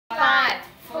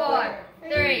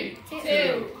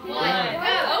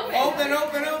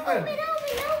open. Which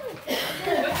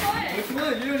one? Which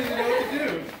one? You don't even know what to do.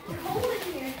 Cold in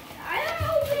here. I don't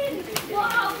open.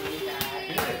 Wow.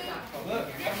 Look.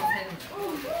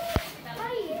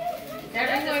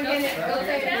 Everyone get it. Go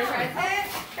take a present.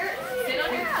 Sit on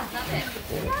your nothing.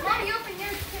 Daddy, open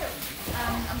yours too.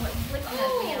 I'm clicking on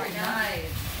that fan right now.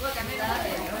 Nice. Look, I'm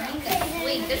excited. Bring the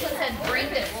swing. This one said bring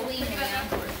the swing, man.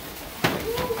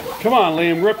 Come on,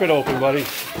 Liam, rip it open, buddy.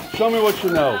 Show me what you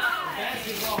know.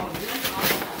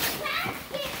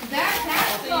 So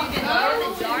you can lower the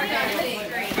jar down to the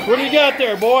screen. What do you got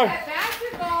there, boy?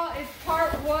 Basketball is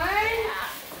part 1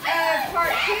 of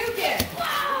part 2 gift.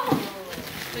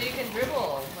 So you can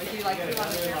dribble. Like you like to on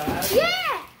the field.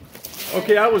 Yeah.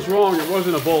 Okay, I was wrong. It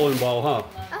wasn't a bowling ball, huh?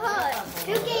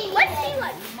 Let's see what.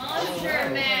 Monster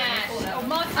match. Oh,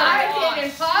 monster I did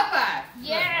and Papa.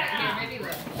 Yeah. Here, maybe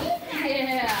look.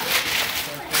 Yeah.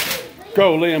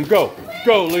 Go, Liam, go.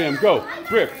 Go, Liam, go.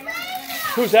 Rip.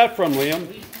 Who's that from, Liam?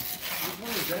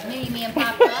 Me and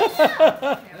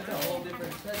Papa.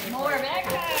 More back.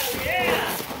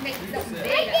 Yeah. Make something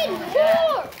big. I get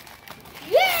more.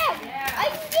 Yeah. I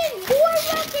get more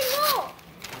rock and roll.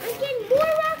 I get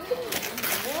more rock and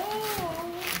roll.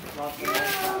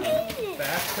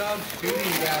 Bathtub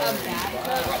shooting gallery.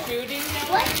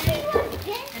 Let's see what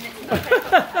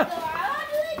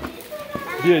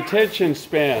The attention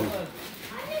span.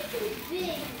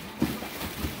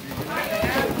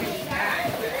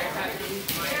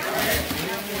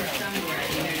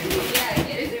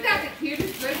 Isn't that the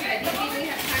cutest book? I didn't even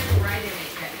have time to write in it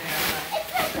yet.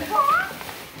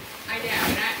 I know,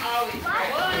 and I always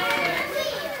write.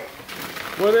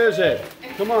 What is it?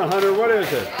 Come on, Hunter, what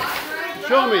is it?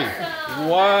 Show me.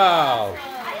 Wow.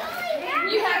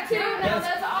 You have two. No,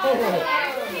 that's awesome.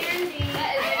 Candy.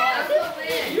 That is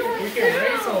awesome. We can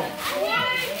race them.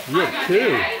 You have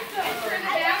two.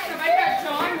 I got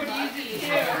John would use it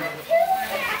too.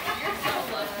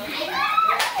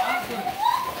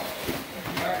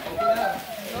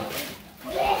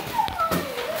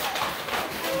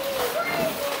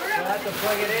 We'll have to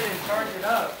plug it in and charge it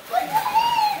up.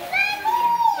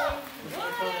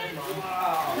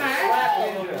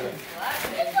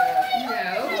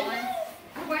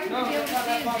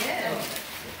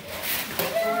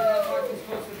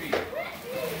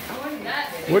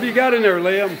 What do you got in there,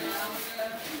 Liam?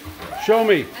 Show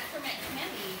me. That's for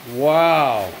candy.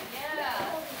 Wow. Yeah.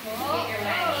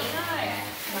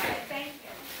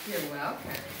 You're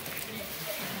welcome.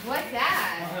 What's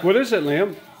that? What is it,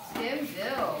 Liam? Tim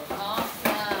Bill.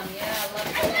 Awesome. Yeah, I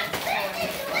love that.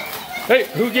 Hey,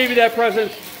 who gave you that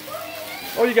present?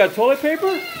 Oh, you got toilet paper?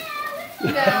 No,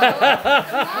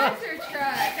 monster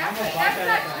truck. I'm gonna pop that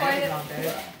up on Amazon,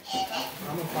 babe.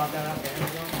 I'm gonna pop that up on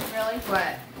Amazon. Really?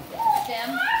 What? Tim?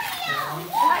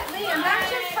 Liam, that's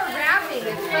just for wrapping.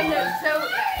 It's from the, so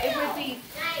it would be.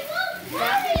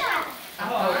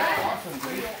 Oh, that's awesome,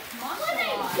 dude.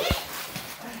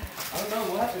 I don't know,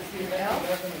 we'll have to see if they have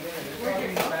enough in the bin.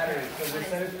 There's probably batteries, because they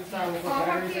said it's inside with the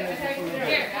batteries in it.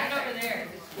 Here, back over there.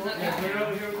 Yeah, put it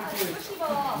over here with the two. Pushy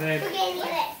ball. Babe.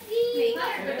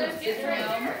 But those gifts are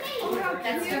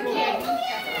That's so cute.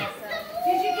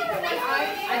 Did you get the one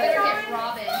I better get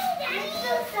Robin.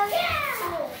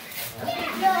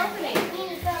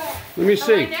 Let me Oh, I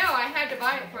see. know. I had to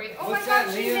buy it for you. Oh What's my that,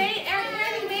 God, she Liam? made,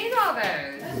 Granny made all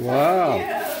those. Wow.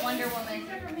 Wonder Woman.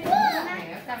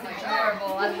 That's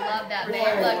adorable. I love that man.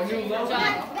 Look,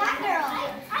 John.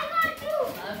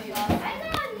 Love you all.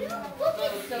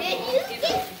 So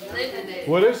Live it.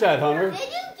 What is that, Hunter?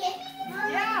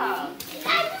 Yeah.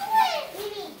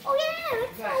 Oh yeah,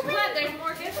 Look, there's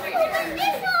more gifts right here.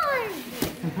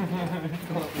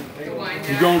 The one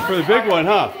You're going for the big one,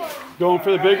 huh? Going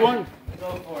for the big one?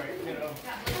 Go for it, kiddo.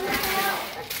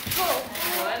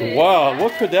 Wow,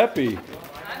 what could that be?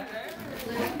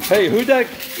 Hey, who'd that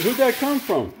come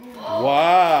from?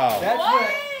 Wow.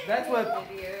 That's what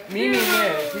Mimi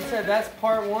is. He said that's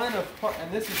part 1 of part,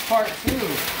 and this is part 2.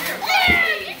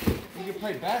 You can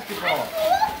play basketball.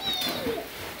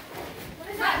 What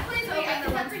is that? Please open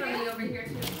the ones for me over here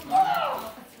too.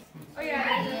 Oh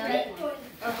yeah.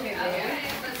 Okay, Liam.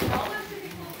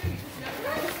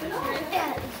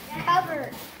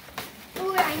 covered.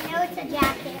 Ooh, I know it's a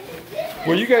jacket.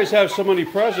 Well, you guys have so many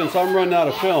presents, I'm running out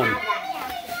of film.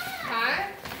 Huh?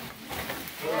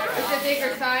 It's a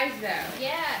bigger size though.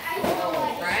 Yeah.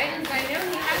 Right? I know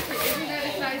he has to. Isn't that a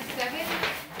size 7?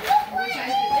 What size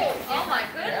is it? Oh my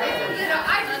goodness.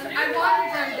 I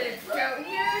wanted them to go,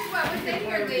 here's what was in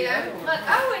here, Liam.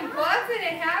 Oh, and gloves and a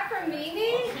hat from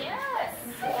Mimi? Yes.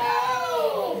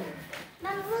 Oh.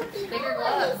 Bigger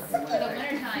gloves for the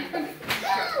winter time.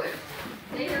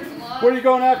 Bigger gloves. What are you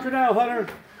going after now, Hunter?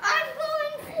 I'm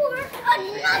going for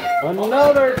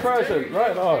Another present.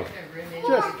 Right on.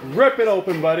 Just rip it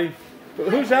open, buddy.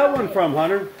 Who's that one from,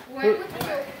 Hunter? Let's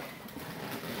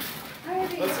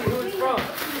see who it's from.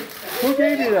 Who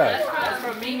gave you that? That's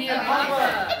from Mimi and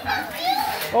Papa.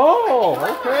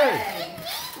 Oh, okay.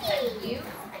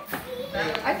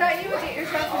 I thought you would get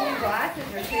yourself some new glasses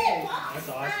or shoes. That's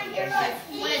awesome.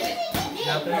 What is it?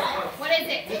 Nothing. What is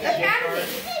it? Academy.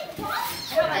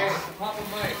 Papa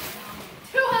Mike.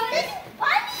 200.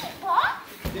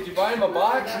 Did you buy him a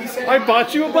box? He said. I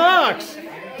bought you a box.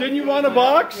 Didn't you want a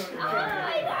box? Let's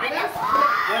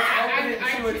open it and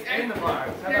see what's in the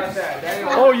box. How about that? Daddy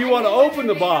will- Oh, you want to open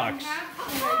the box?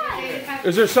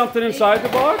 Is there something inside the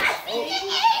box?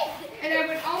 And I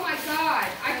went, oh my God,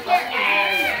 I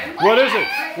can't open them. What is it?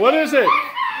 What is it?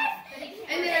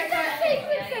 And then I thought,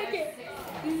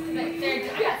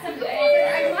 I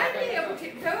might be able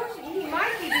to, those, he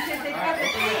might be because they have the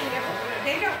thing.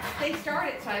 They start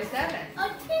at size 7.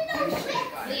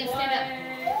 Liam, stand up.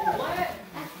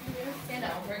 Stand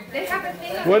up. They have a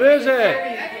thing. What is it?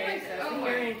 Oh my.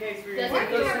 In case we Does look it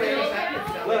this way. feel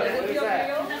Look, what is that?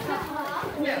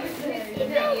 No,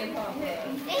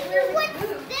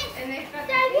 and they've got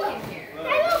the thing in here.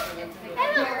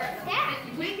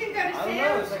 We can go to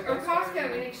Sam's or Costco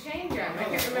and exchange them. I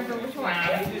can't remember which one. I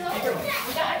gotta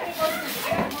go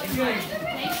to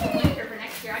winter for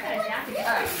next year. I got a jacket.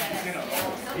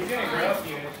 He's gonna grow up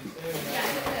you. Yeah,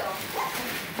 it will.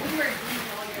 We wear jeans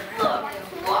all year round.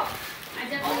 I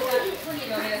definitely got plenty of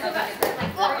dresses.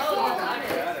 Like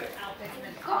outfits and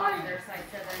then they're size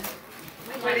 7.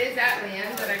 What is that,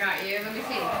 Liam, that I got you? Let me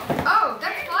see. Oh,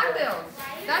 that's Fly Wheels.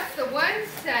 That's the one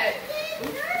set.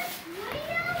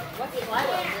 What's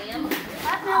flywheel, Liam?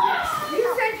 You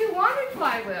said you wanted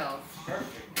Fly Wheels.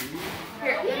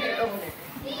 Here, let me open it.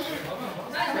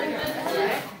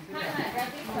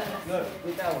 Look,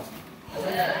 look that one.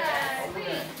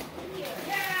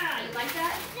 Yeah, you like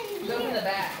that? Open the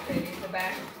back, baby. The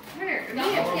back. Here, No,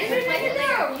 Liam, you didn't even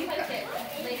know. You post it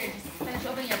later. Just finish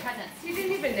opening your presents. You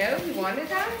didn't even know you wanted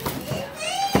that?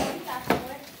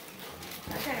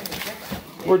 That kind of was different.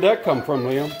 Where'd that come from,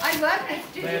 Liam? I love this.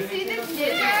 Did you see this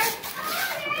knit bag?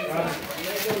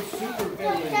 Lego super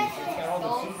villains. It's got all the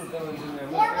super villains in there.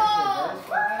 Look, there's the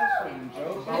Flash and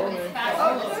Joe Bowman.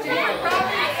 Oh, Steve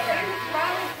Robbins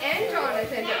and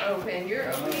Jonathan to open. You're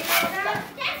opening that?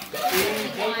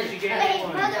 Because you gave me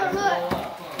one.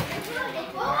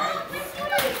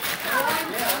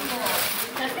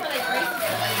 That's where they brace it.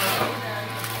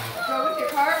 Go with your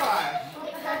car wash.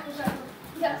 What's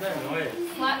that noise?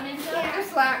 Slap Ninja. The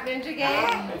Slap Ninja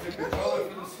game. It's a controller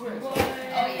for the Switch. Oh,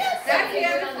 yes. That's the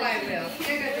other Fly Wheel.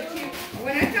 See, I got the two.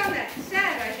 When I found that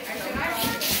set, I said I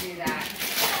wanted to do that.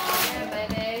 Yeah,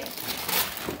 baby.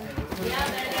 Yeah,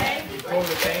 baby. Pull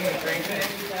the thing and crank it.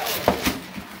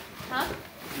 Huh?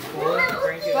 Pull it and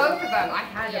crank it. Both of them. I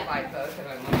had to buy both of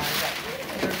them when I was up.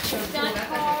 They were so cool. Stunt That's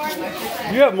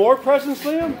card. You have more presents,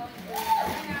 Liam?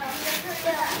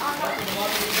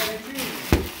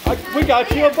 We got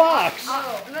you a box.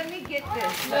 Oh, let me get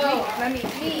this. Let me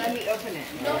open it.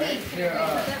 No need. Here,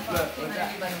 look, look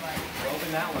that.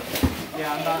 Open that one.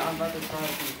 Yeah, I'm about to try to.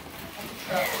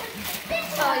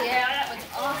 Oh, yeah, that was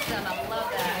awesome. I love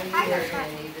that.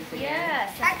 Yes,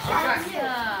 that's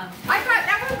awesome. I thought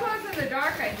that one glows in the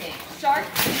dark, I think. Shark.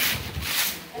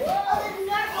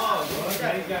 Oh,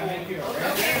 okay, he's got me here.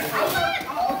 Okay,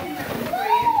 I'll open that one for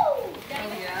you.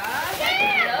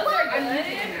 Those are good.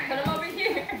 Put them over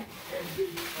here.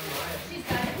 She's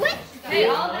got it. Hey,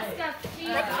 all this stuff.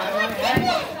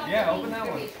 Yeah, open that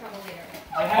one.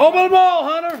 Open them all,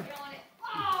 Hunter.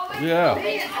 Yeah.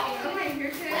 Okay,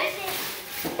 here's it.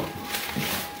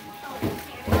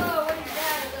 Oh, what is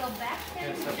that? A little back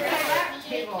thing?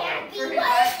 Table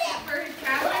for his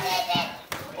cabinet.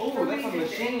 Oh, that's a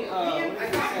machine. I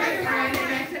got one and I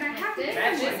said I have to.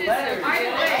 That's This just is leather. by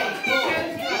the way, it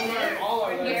shows All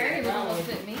our leather. Here, it almost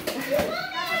fit me.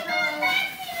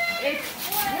 it's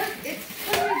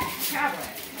Tony's tablet.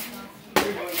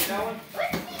 That one?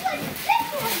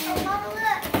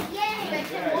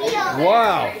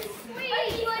 Wow.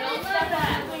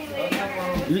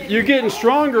 You're getting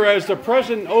stronger as the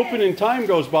present opening time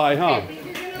goes by, huh?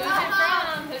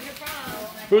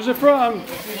 Who's it from? Who's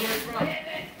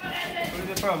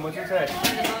it from? What's it say?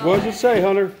 What does it say,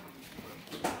 Hunter?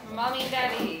 Mommy and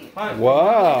Daddy.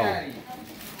 Wow.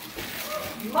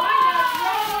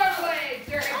 Rollerblades.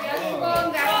 They're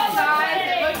adjustable. That's the size.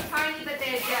 It looks tiny, but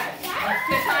they adjust. To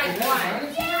size 1.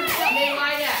 They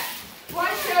light up.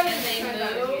 One show you they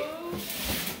move.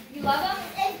 You love them?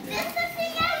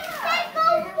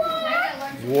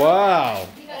 Wow.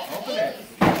 Open it.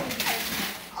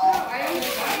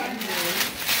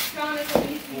 Jonathan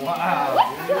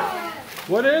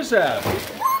What is that? Oh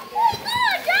my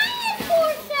God,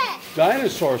 dinosaur set.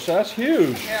 Dinosaur set. That's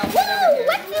huge. Whoa,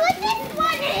 let's see what this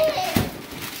one is.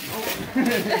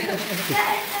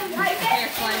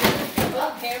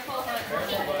 Careful,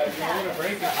 You want to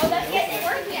break it. oh, that's getting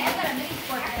working. I got a mini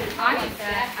sport. I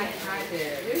tried to.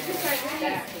 There's just like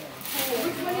that.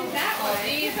 Which one is that one?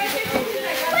 These